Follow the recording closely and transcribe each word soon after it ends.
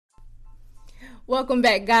Welcome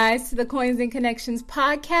back, guys, to the Coins and Connections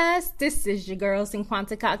podcast. This is your girl,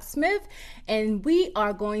 Cinquanta Cox Smith, and we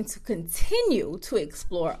are going to continue to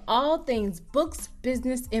explore all things books,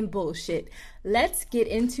 business, and bullshit. Let's get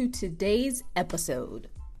into today's episode.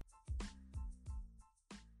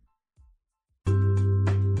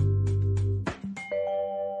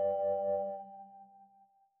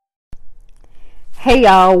 Hey,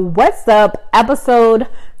 y'all, what's up? Episode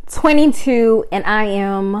 22, and I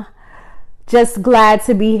am just glad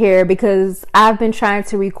to be here because I've been trying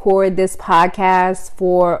to record this podcast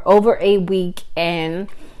for over a week, and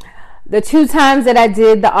the 2 times that I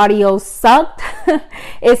did, the audio sucked.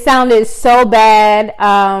 It sounded so bad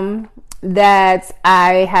that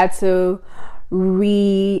I had to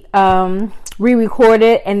re-record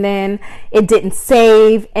it, and then it didn't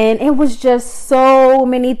save, and it was just so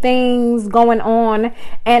many things going on.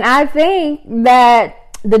 And I think that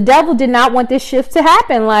the devil did not want this shift to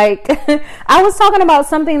happen. Like, I was talking about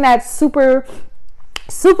something that's super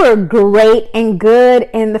great and good,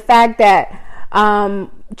 and the fact that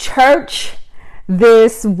church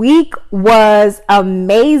this week was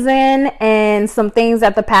amazing, and some things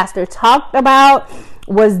that the pastor talked about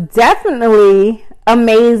was definitely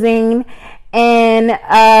amazing. And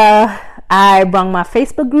I brought my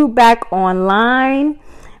Facebook group back online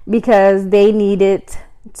because they needed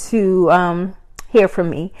to hear from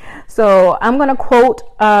me. So I'm going to quote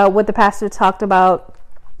what the pastor talked about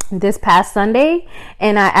this past Sunday,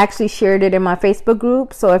 and I actually shared it in my Facebook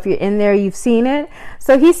group. So if you're in there, you've seen it.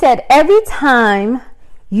 So he said, every time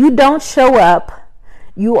you don't show up,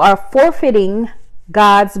 you are forfeiting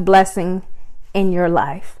God's blessing in your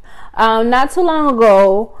life. Not too long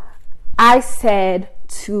ago, I said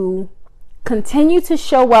to continue to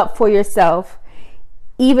show up for yourself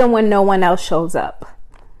even when no one else shows up.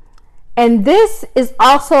 And this is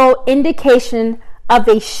also indication of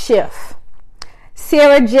a shift.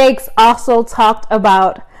 Sarah Jakes also talked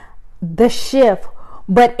about the shift,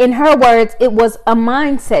 but in her words, it was a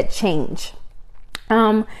mindset change.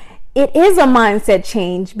 It is a mindset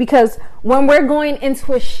change because when we're going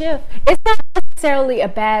into a shift, it's not necessarily a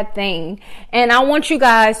bad thing. And I want you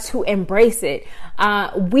guys to embrace it.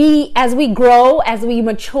 As we grow, as we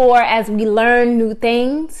mature, as we learn new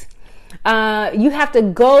things, you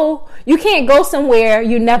can't go somewhere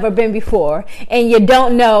you've never been before, and you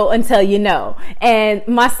don't know until you know. And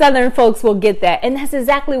my Southern folks will get that. And that's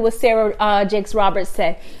exactly what Sarah Jakes Roberts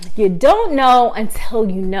said. You don't know until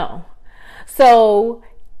you know. So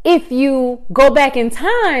if you go back in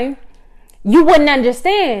time, you wouldn't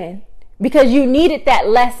understand because you needed that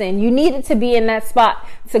lesson. You needed to be in that spot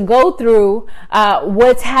to go through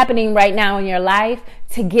what's happening right now in your life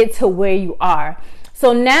to get to where you are.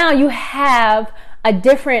 So now you have a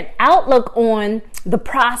different outlook on the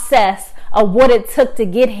process of what it took to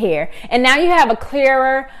get here. And now you have a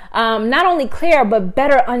clearer, not only clearer, but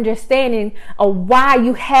better understanding of why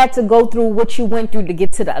you had to go through what you went through to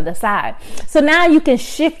get to the other side. So now you can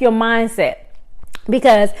shift your mindset,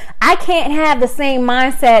 because I can't have the same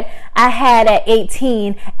mindset I had at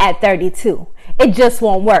 18 at 32. It just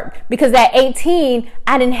won't work, because at 18,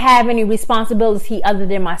 I didn't have any responsibility other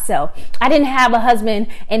than myself. I didn't have a husband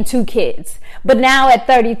and 2 kids. But now at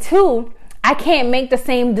 32, I can't make the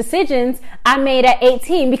same decisions I made at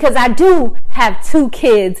 18 because I do have 2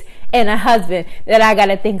 kids and a husband that I got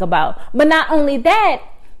to think about. But not only that,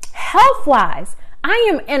 health-wise, I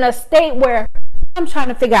am in a state where I'm trying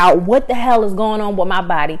to figure out what the hell is going on with my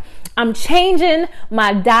body. I'm changing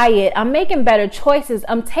my diet. I'm making better choices.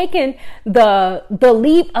 I'm taking the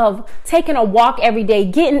leap of taking a walk every day,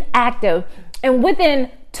 getting active. And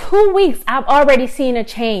within 2 weeks, I've already seen a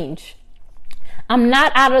change. I'm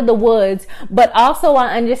not out of the woods, but also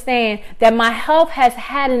I understand that my health has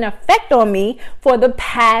had an effect on me for the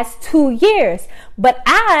past 2 years. But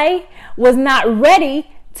I was not ready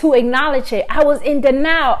to acknowledge it. I was in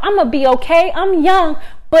denial. I'm going to be okay. I'm young.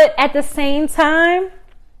 But at the same time,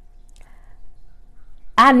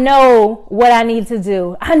 I know what I need to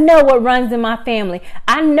do. I know what runs in my family.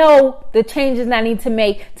 I know the changes I need to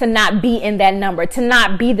make to not be in that number, to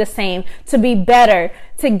not be the same, to be better,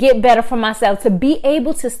 to get better for myself, to be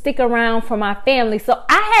able to stick around for my family. So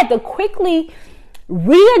I had to quickly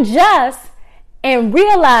readjust and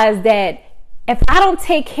realize that if I don't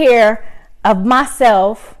take care of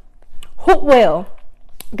myself, who will?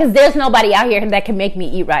 Because there's nobody out here that can make me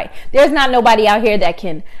eat right. There's not nobody out here that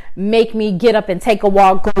can make me get up and take a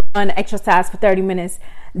walk, go run, exercise for 30 minutes.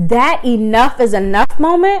 That enough is enough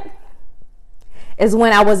moment is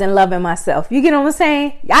when I wasn't loving myself. You get what I'm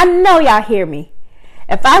saying? I know y'all hear me.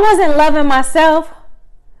 If I wasn't loving myself,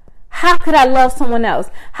 How could I love someone else?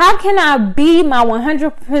 How can I be my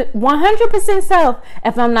 100% self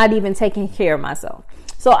if I'm not even taking care of myself?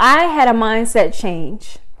 So I had a mindset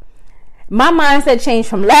change. My mindset changed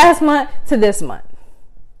from last month to this month.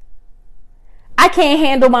 I can't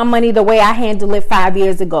handle my money the way I handled it 5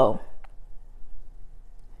 years ago.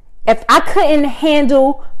 If I couldn't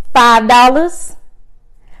handle $5,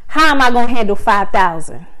 how am I going to handle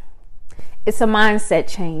 $5,000? It's a mindset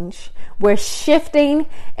change. We're shifting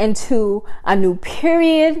into a new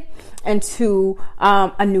period, into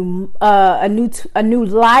a new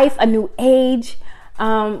life, a new age.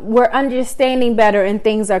 We're understanding better and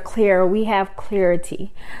things are clearer. We have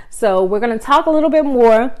clarity. So we're going to talk a little bit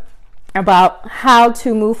more about how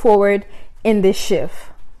to move forward in this shift.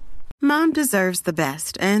 Mom deserves the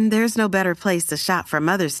best, and there's no better place to shop for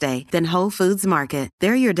Mother's Day than Whole Foods Market.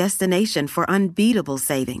 They're your destination for unbeatable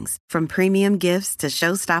savings, from premium gifts to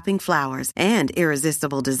show-stopping flowers and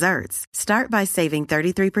irresistible desserts. Start by saving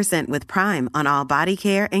 33% with Prime on all body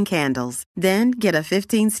care and candles. Then get a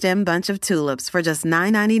 15-stem bunch of tulips for just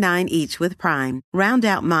 $9.99 each with Prime. Round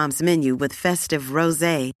out Mom's menu with festive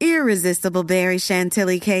rosé, irresistible berry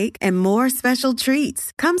chantilly cake, and more special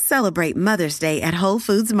treats. Come celebrate Mother's Day at Whole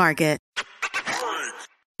Foods Market.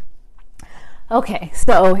 Okay,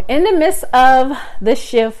 so in the midst of the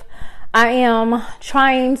shift, I am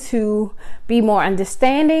trying to be more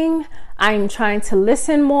understanding. I am trying to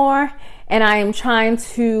listen more, and I am trying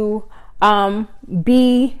to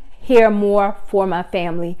be here more for my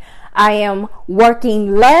family. I am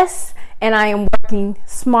working less and I am working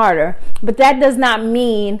smarter, but that does not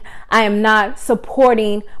mean I am not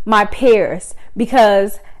supporting my peers,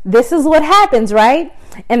 because this is what happens, right?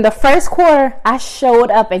 In the first quarter, I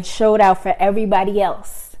showed up and showed out for everybody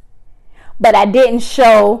else, but I didn't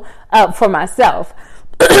show up for myself.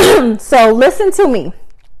 So listen to me.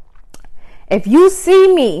 If you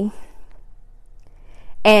see me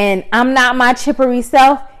and I'm not my chippery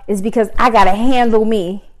self, it's because I got to handle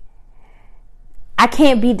me. I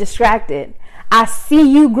can't be distracted. I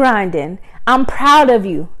see you grinding. I'm proud of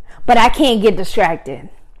you, but I can't get distracted.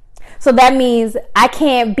 So that means I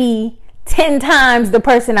can't be 10 times the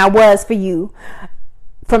person I was for you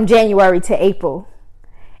from January to April.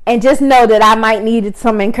 And just know that I might need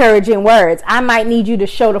some encouraging words. I might need you to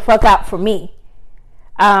show the fuck out for me.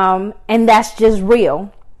 And that's just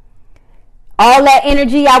real. All that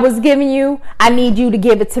energy I was giving you, I need you to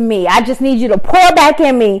give it to me. I just need you to pour back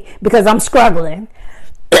in me because I'm struggling.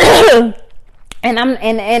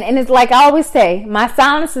 And it's like I always say, my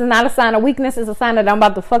silence is not a sign of weakness. It's a sign that I'm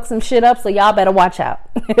about to fuck some shit up. So y'all better watch out.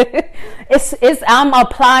 I'm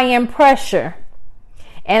applying pressure,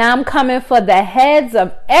 and I'm coming for the heads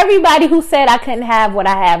of everybody who said I couldn't have what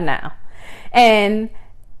I have now. And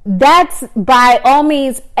that's by all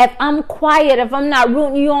means. If I'm quiet, if I'm not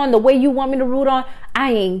rooting you on the way you want me to root on,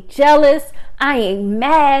 I ain't jealous. I ain't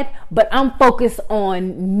mad, but I'm focused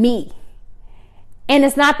on me. And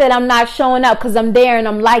it's not that I'm not showing up because I'm there and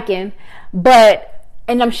I'm liking,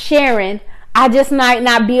 and I'm sharing. I just might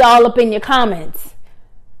not be all up in your comments.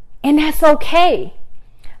 And that's okay.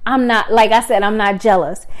 I'm not, like I said, I'm not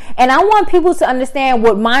jealous. And I want people to understand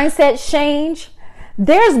what mindset change.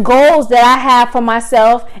 There's goals that I have for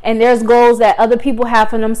myself, and there's goals that other people have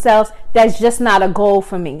for themselves. That's just not a goal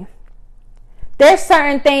for me. There's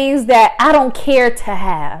certain things that I don't care to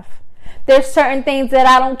have. There's certain things that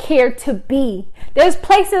I don't care to be. There's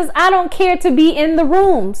places I don't care to be in the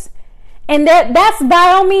rooms. And that's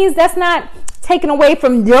by all means, that's not taken away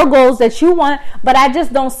from your goals that you want, but I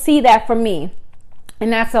just don't see that for me.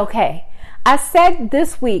 And that's okay. I said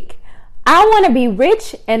this week, I want to be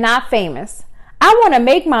rich and not famous. I want to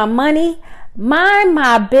make my money, mind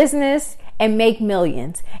my business, and make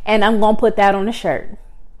millions. And I'm going to put that on a shirt.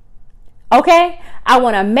 Okay? I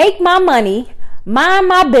want to make my money, mind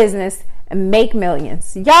my business, and make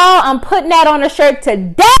millions. Y'all, I'm putting that on a shirt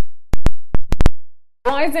today.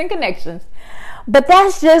 Lines and connections. But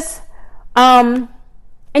that's just, and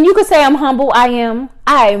you could say I'm humble. I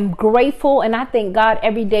am grateful, and I thank God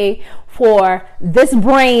every day for this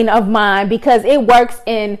brain of mine because it works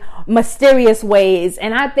in mysterious ways.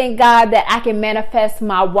 And I thank God that I can manifest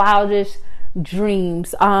my wildest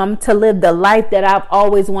dreams, to live the life that I've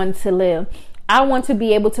always wanted to live. I want to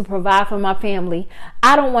be able to provide for my family.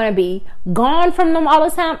 I don't want to be gone from them all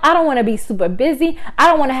the time. I don't want to be super busy. I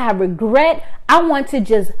don't want to have regret. I want to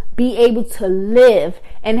just be able to live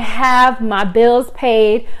and have my bills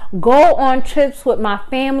paid, go on trips with my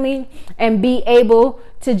family, and be able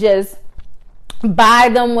to just buy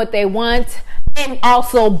them what they want, and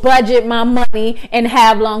also budget my money and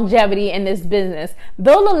have longevity in this business.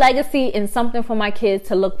 Build a legacy and something for my kids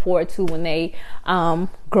to look forward to when they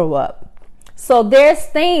grow up. So there's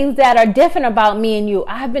things that are different about me and you.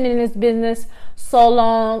 I've been in this business so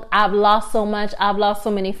long. I've lost so much. I've lost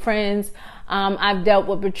so many friends. I've dealt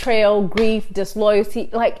with betrayal, grief, disloyalty,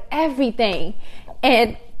 like everything.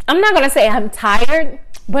 And I'm not going to say I'm tired,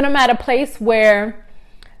 but I'm at a place where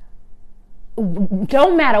it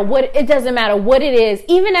doesn't matter what it is,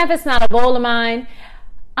 even if it's not a goal of mine,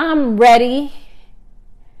 I'm ready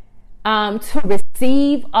to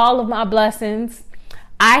receive all of my blessings.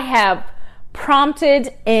 I have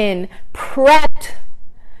prompted and prepped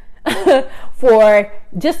for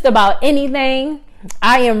just about anything.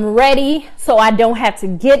 I am ready, so I don't have to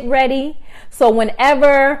get ready. So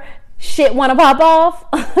whenever shit want to pop off,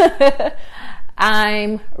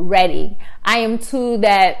 I'm ready. I am to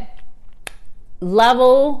that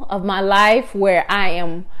level of my life where I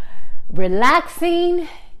am relaxing,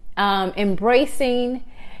 embracing,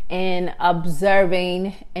 and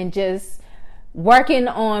observing, and just working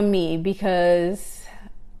on me, because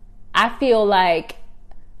I feel like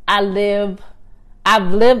I've lived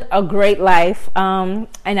a great life, and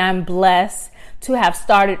I'm blessed to have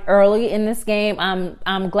started early in this game.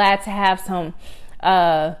 I'm glad to have some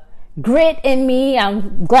grit in me.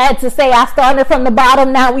 I'm glad to say I started from the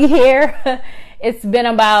bottom. Now we here. It's been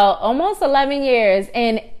about almost 11 years,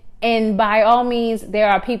 and by all means, there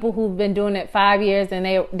are people who've been doing it 5 years,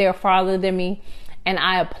 and they're farther than me, and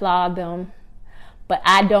I applaud them. But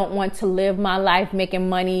I don't want to live my life making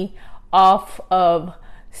money off of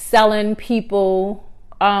selling people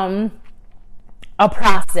a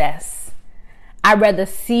process. I'd rather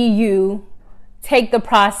see you take the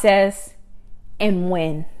process and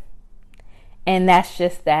win. And that's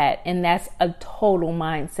just that. And that's a total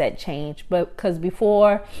mindset change. But because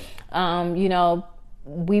before,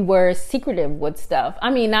 we were secretive with stuff. I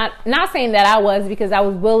mean, not saying that I was, because I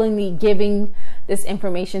was willingly giving this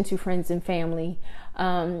information to friends and family.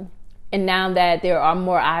 And now that there are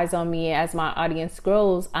more eyes on me as my audience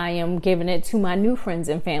grows, I am giving it to my new friends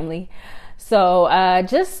and family. So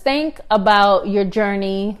just think about your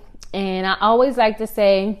journey. And I always like to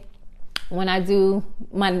say, when I do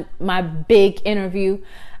my big interview,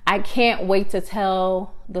 I can't wait to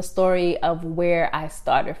tell the story of where I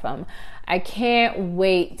started from. I can't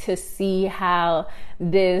wait to see how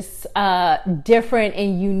this different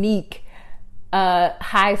and unique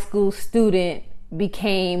high school student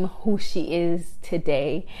became who she is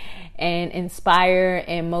today, and inspire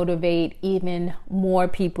and motivate even more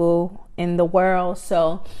people in the world.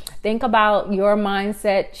 So think about your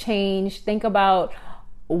mindset change. Think about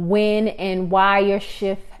when and why your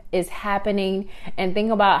shift is happening, and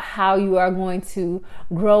think about how you are going to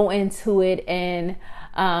grow into it, and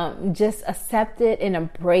just accept it and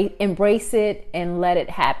embrace it and let it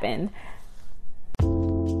happen.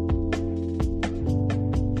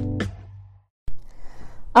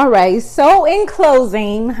 All right, so in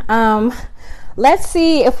closing, let's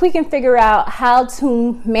see if we can figure out how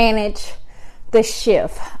to manage the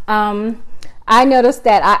shift. I noticed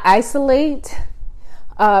that I isolate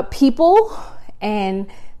people and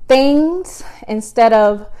things instead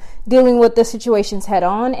of dealing with the situations head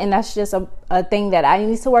on, and that's just a thing that I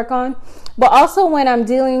need to work on. But also, when I'm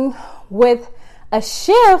dealing with a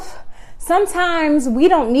shift, sometimes we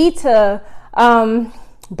don't need to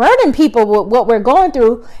burden people with what we're going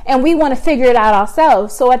through, and we want to figure it out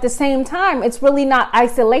ourselves. So at the same time, it's really not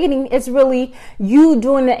isolating. It's really you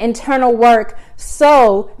doing the internal work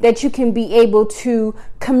so that you can be able to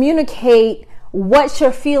communicate what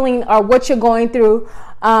you're feeling or what you're going through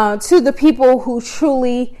to the people who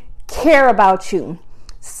truly care about you.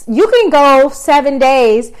 You can go 7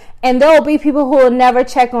 days and there will be people who will never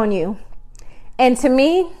check on you. And to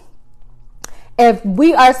me, if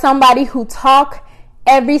we are somebody who talk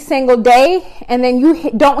every single day and then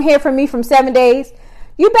you don't hear from me from 7 days,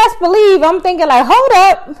 you best believe I'm thinking like, hold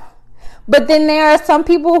up. But then there are some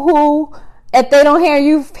people who, if they don't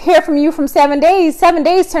hear from you from 7 days, 7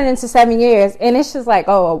 days turn into 7 years. And it's just like,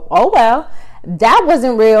 oh well, that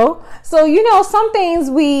wasn't real. So, some things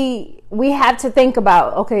we have to think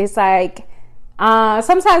about. Okay, it's like,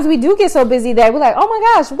 sometimes we do get so busy that we're like, oh my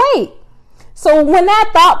gosh, wait. So when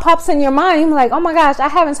that thought pops in your mind, you're like, oh my gosh, I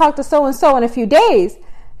haven't talked to so-and-so in a few days.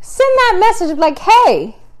 Send that message like,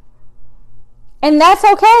 hey. And that's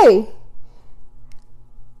okay.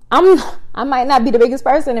 I might not be the biggest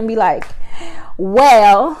person and be like,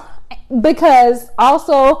 well, because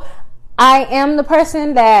also I am the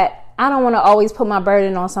person that I don't want to always put my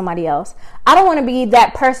burden on somebody else. I don't want to be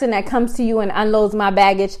that person that comes to you and unloads my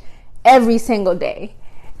baggage every single day.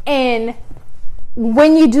 And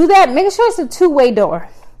when you do that, make sure it's a two-way door.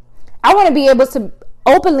 I want to be able to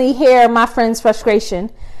openly hear my friend's frustration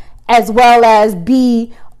as well as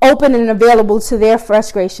be open and available to their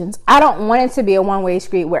frustrations. I don't want it to be a one-way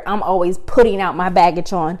street where I'm always putting out my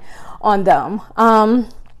baggage on them.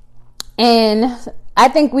 And I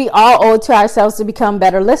think we all owe it to ourselves to become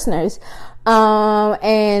better listeners,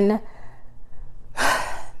 and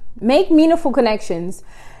make meaningful connections.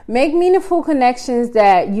 Make meaningful connections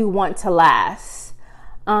that you want to last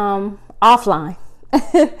offline.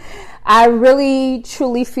 I really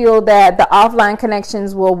truly feel that the offline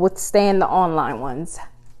connections will withstand the online ones,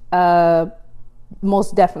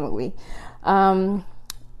 most definitely.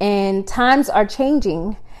 And times are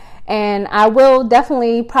changing, and I will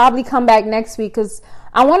definitely probably come back next week because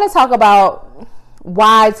I want to talk about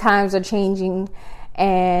why times are changing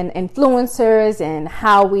and influencers and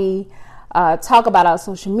how we talk about our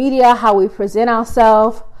social media, how we present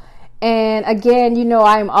ourselves. And again,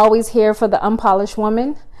 I'm always here for the unpolished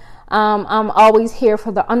woman. I'm always here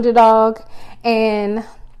for the underdog. And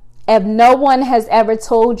if no one has ever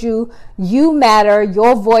told you, you matter,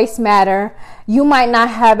 your voice matter, you might not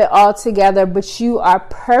have it all together, but you are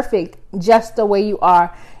perfect just the way you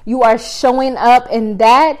are. You are showing up, and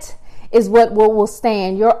that is what will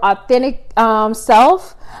stand. Your authentic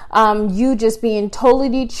self, you just being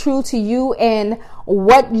totally true to you and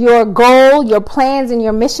what your goal, your plans, and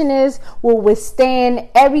your mission is, will withstand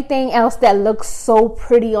everything else that looks so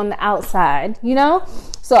pretty on the outside,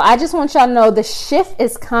 So I just want y'all to know the shift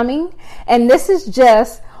is coming, and this is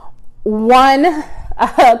just one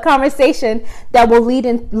conversation that will lead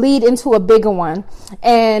into a bigger one.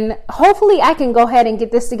 And hopefully I can go ahead and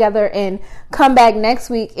get this together and come back next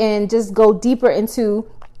week and just go deeper into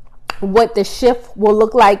what the shift will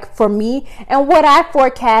look like for me and what I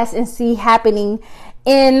forecast and see happening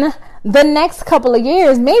in the next couple of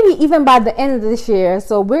years, maybe even by the end of this year.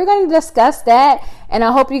 So we're going to discuss that, and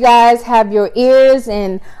I hope you guys have your ears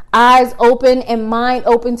and eyes open and mind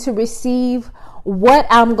open to receive what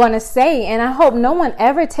I'm going to say. And I hope no one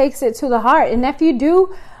ever takes it to the heart. And if you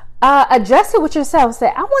do, address it with yourself. Say,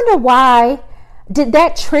 I wonder, why did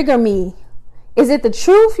that trigger me? Is it the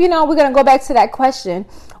truth? We're going to go back to that question.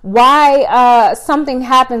 Why something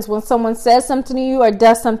happens when someone says something to you or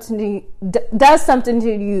does something to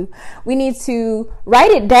you. We need to write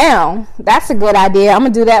it down. That's a good idea. I'm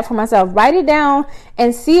going to do that for myself. Write it down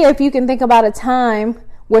and see if you can think about a time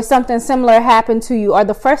where something similar happened to you, or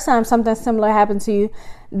the first time something similar happened to you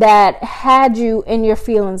that had you in your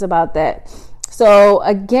feelings about that. So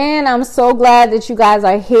again, I'm so glad that you guys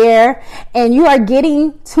are here and you are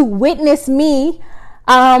getting to witness me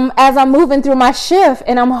as I'm moving through my shift.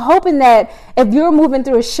 And I'm hoping that if you're moving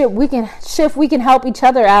through a shift, we can help each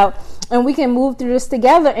other out, and we can move through this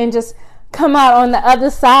together and just come out on the other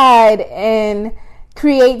side and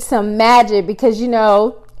create some magic. Because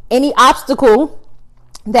any obstacle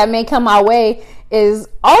that may come our way is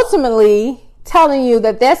ultimately telling you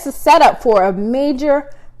that that's a setup for a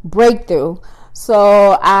major breakthrough.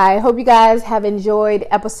 So I hope you guys have enjoyed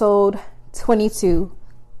episode 22.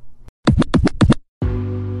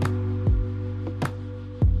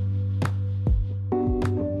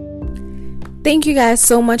 Thank you guys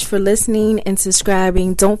so much for listening and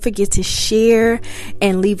subscribing. Don't forget to share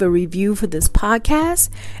and leave a review for this podcast.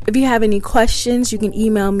 If you have any questions, you can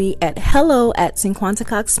email me at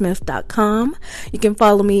hello@cinquantacoxsmith.com. You can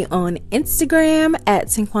follow me on Instagram at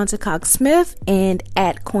cinquantacoxsmith and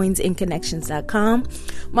at coinsandconnections.com.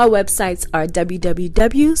 My websites are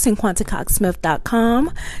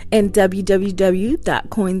www.cinquantacoxsmith.com and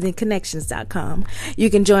www.coinsandconnections.com.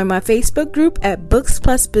 You can join my Facebook group at Books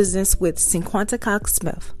Plus Business with Cinquanta Cox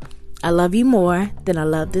Smith. I love you more than I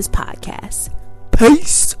love this podcast.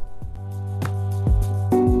 Peace.